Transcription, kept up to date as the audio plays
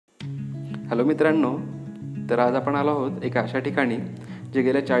Hello मित्रांनो, तर आज आपण आलो आहोत एका अशा ठिकाणी जे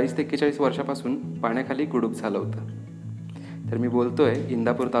गेल्या 40 ते 41 वर्षापासून पाण्याखाली गुडूप झालं होतं. तर मी बोलतोय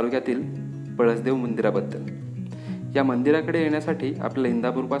इंदापूर तालुक्यातील पळसदेव मंदिराबद्दल. या मंदिराकडे येण्यासाठी आपल्याला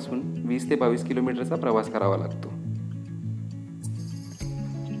इंदापूरपासून 20 ते 22 किलोमीटरचा प्रवास करावा लागतो.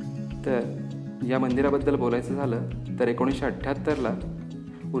 तर या मंदिराबद्दल बोलायचं झालं तर 1978ला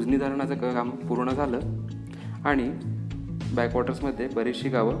उजनी धरणाचं काम पूर्ण झालं आणि बॅकवॉटर्समध्ये बरीचशी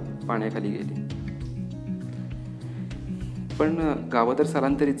गावं पाण्याखाली गेली. पण गावं तर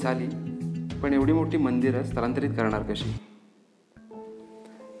स्थलांतरित झाली, पण एवढी मोठी मंदिरं स्थलांतरित करणार कशी?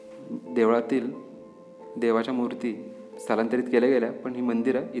 देवळातील देवाच्या मूर्ती स्थलांतरित केल्या गेल्या, पण ही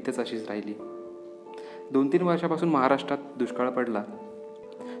मंदिरं इथेच अशीच राहिली. 2-3 वर्षापासून महाराष्ट्रात दुष्काळ पडला.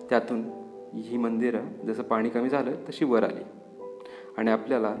 त्यातून ही मंदिरं जसं पाणी कमी झालं तशी वर आली आणि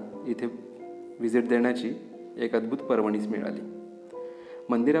आपल्याला इथे व्हिजिट देण्याची एक अद्भुत पर्वणीच मिळाली.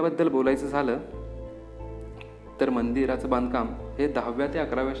 मंदिराबद्दल बोलायचं झालं तर मंदिराचं बांधकाम हे 10व्या ते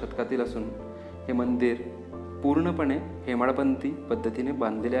 11व्या शतकातील असून हे मंदिर पूर्णपणे हेमाडपंथी पद्धतीने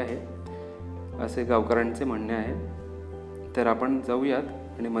बांधलेले आहे असे गावकऱ्यांचे म्हणणे आहे. तर आपण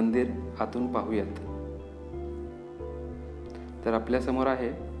जाऊयात आणि मंदिर आतून पाहूयात. तर आपल्यासमोर आहे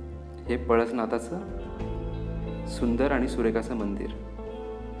हे पळसनाथाचं सुंदर आणि सुरेख असं मंदिर.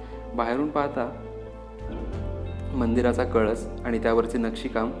 बाहेरून पाहता मंदिराचा कळस आणि त्यावरचे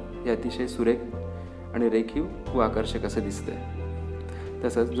नक्षीकाम हे अतिशय सुरेख आणि रेखीव व आकर्षक असं दिसतंय.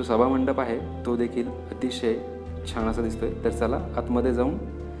 तसंच जो सभामंडप आहे तो देखील अतिशय छान असा दिसतोय. तर चला आतमध्ये जाऊन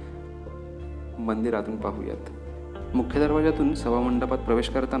मंदिरातून पाहूयात. मुख्य दरवाजातून सभामंडपात प्रवेश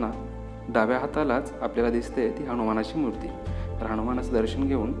करताना डाव्या हातालाच आपल्याला दिसते ती हनुमानाची मूर्ती. तर हनुमानाचं दर्शन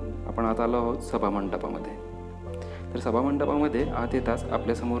घेऊन आपण आता आलो आहोत सभामंडपामध्ये. तर सभामंडपामध्ये आत येताच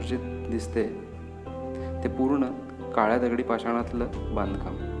आपल्यासमोर जे दिसते ते पूर्ण काळ्या दगडी पाषाणातलं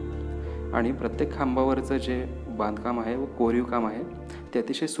बांधकाम आणि प्रत्येक खांबावरचं जे बांधकाम आहे व कोरीव काम आहे ते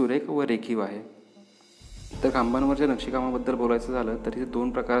अतिशय सुरेख व रेखीव आहे. तर खांबांवरच्या नक्षीकामाबद्दल बोलायचं झालं तर इथे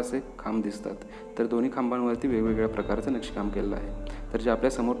 2 प्रकारचे खांब दिसतात. तर दोन्ही खांबांवरती वेगवेगळ्या प्रकारचं नक्षीकाम केलेलं आहे. तर जे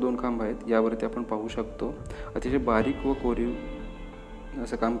आपल्यासमोर 2 खांब आहेत यावरती आपण पाहू शकतो अतिशय बारीक व कोरीव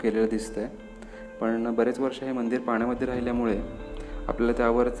असं काम केलेलं दिसतंय. पण बरेच वर्ष हे मंदिर पाण्यामध्ये राहिल्यामुळे आपल्याला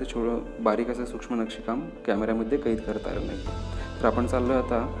त्यावरचं छोडं बारीक असं सूक्ष्म नक्षीकाम कॅमेऱ्यामध्ये कैद करता आलं नाही. तर आपण चाललो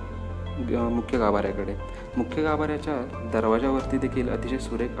आता मुख्य गाभाऱ्याकडे. मुख्य गाभाऱ्याच्या दरवाजावरती देखील अतिशय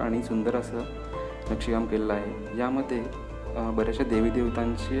सुरेख आणि सुंदर असं नक्षीकाम केलेलं आहे. यामध्ये बऱ्याचशा देवी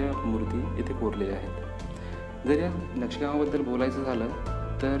देवतांच्या मूर्ती इथे कोरलेल्या आहेत. जर या नक्षीकामाबद्दल बोलायचं झालं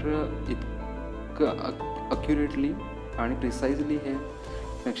तर इतकं अक्युरेटली आणि प्रिसाइजली हे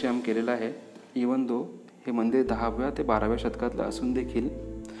नक्षीकाम केलेलं आहे. इवन दो हे मंदिर 10व्या ते 12व्या शतकातलं असून देखील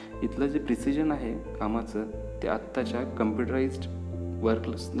इथलं जे प्रिसिजन आहे कामाचं ते आत्ताच्या कम्प्युटराइज्ड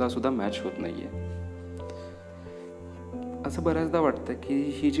वर्कला सुद्धा मॅच होत नाही आहे. असं बऱ्याचदा वाटतं की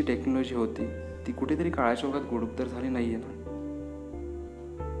ही जी टेक्नॉलॉजी होती ती कुठेतरी काळाच्या ओघात गुडूप तर झाली नाही आहे ना.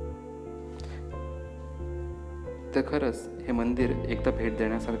 तर खरंच हे मंदिर एकदा भेट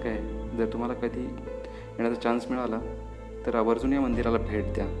देण्यासारखं आहे. जर तुम्हाला कधी येण्याचा चान्स मिळाला तर आवर्जून या मंदिराला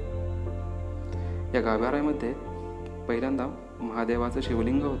भेट द्या. या गाभाऱ्यामध्ये पहिल्यांदा महादेवाचं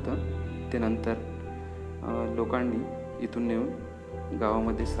शिवलिंग होतं. ते नंतर लोकांनी इथून नेऊन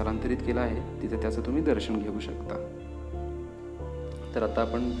गावामध्ये स्थलांतरित केलं आहे. तिथे त्याचं तुम्ही दर्शन घेऊ शकता. तर आता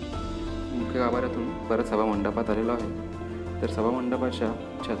आपण मुख्य गाभाऱ्यातून परत सभामंडपात आलेलो आहे. तर सभामंडपाच्या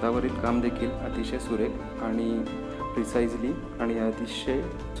छतावरील काम देखील अतिशय सुरेख आणि प्रिसाइजली आणि अतिशय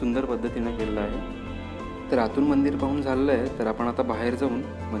सुंदर पद्धतीने केलेलं आहे. तर आतून मंदिर पाहून झालेलं आहे. तर आपण आता बाहेर जाऊन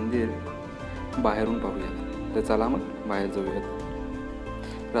मंदिर बाहेरून पाहूयात. तर चला मग बाहेर जाऊयात.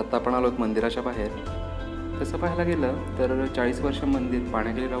 तर आता आपण आलो मंदिराच्या बाहेर. तसं पाहायला गेलं तर 40 वर्ष मंदिर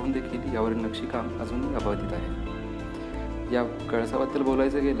पाण्याखाली राहून देखील यावरील नक्षीकाम अजूनही अबाधित आहे. या कळसाबद्दल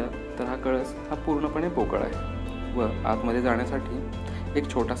बोलायचं गेलं तर हा कळस हा पूर्णपणे पोकळ आहे व आतमध्ये जाण्यासाठी एक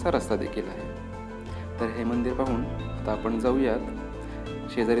छोटासा रस्ता देखील आहे. तर हे मंदिर पाहून आता आपण जाऊयात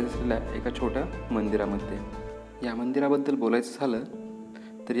शेजारी असलेल्या एका छोट्या मंदिरामध्ये. या मंदिराबद्दल बोलायचं झालं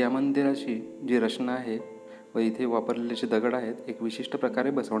तर या मंदिराची जी रचना आहे व इथे वापरलेले जे दगड आहेत एक विशिष्ट प्रकारे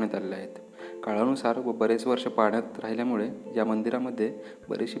बसवण्यात आलेले आहेत. काळानुसार व बरेच वर्ष पाण्यात राहिल्यामुळे या मंदिरामध्ये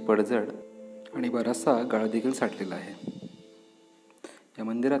बरीचशी पडझड आणि बराचसा गाळ देखील साठलेला आहे. या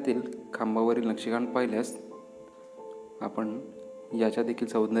मंदिरातील खांबावरील नक्षीकाम पाहिल्यास आपण याच्या देखील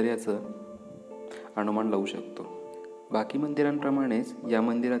सौंदर्याचं अनुमान लावू शकतो. बाकी मंदिरांप्रमाणेच या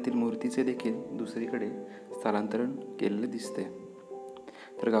मंदिरातील मूर्तीचे देखील दुसरीकडे स्थलांतरण केलेले दिसते.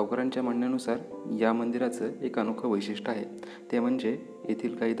 तर गावकऱ्यांच्या म्हणण्यानुसार या मंदिराचं एक अनोखं वैशिष्ट्य आहे. ते म्हणजे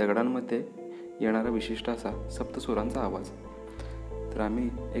येथील काही दगडांमध्ये येणारा विशिष्ट असा सप्तसुरांचा आवाज. तर आम्ही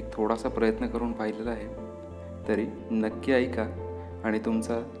एक थोडासा प्रयत्न करून पाहिलेला आहे. तरी नक्की ऐका आणि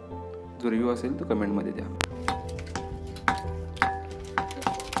तुमचा जो रिव्ह्यू असेल तो कमेंटमध्ये द्या.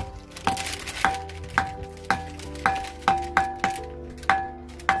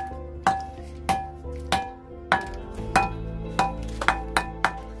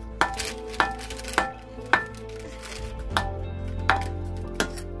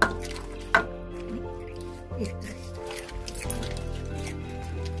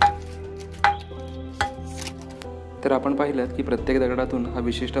 तर आपण पाहिलं की प्रत्येक दगडातून हा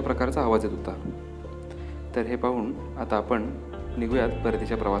विशिष्ट प्रकारचा आवाज येत होता. तर हे पाहून आता आपण निघूयात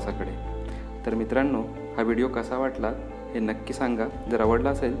परतीच्या प्रवासाकडे. तर मित्रांनो, हा व्हिडिओ कसा वाटला हे नक्की सांगा. जर आवडला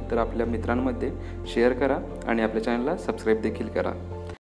असेल तर आपल्या मित्रांमध्ये शेअर करा आणि आपल्या चॅनलला सबस्क्राईब देखील करा.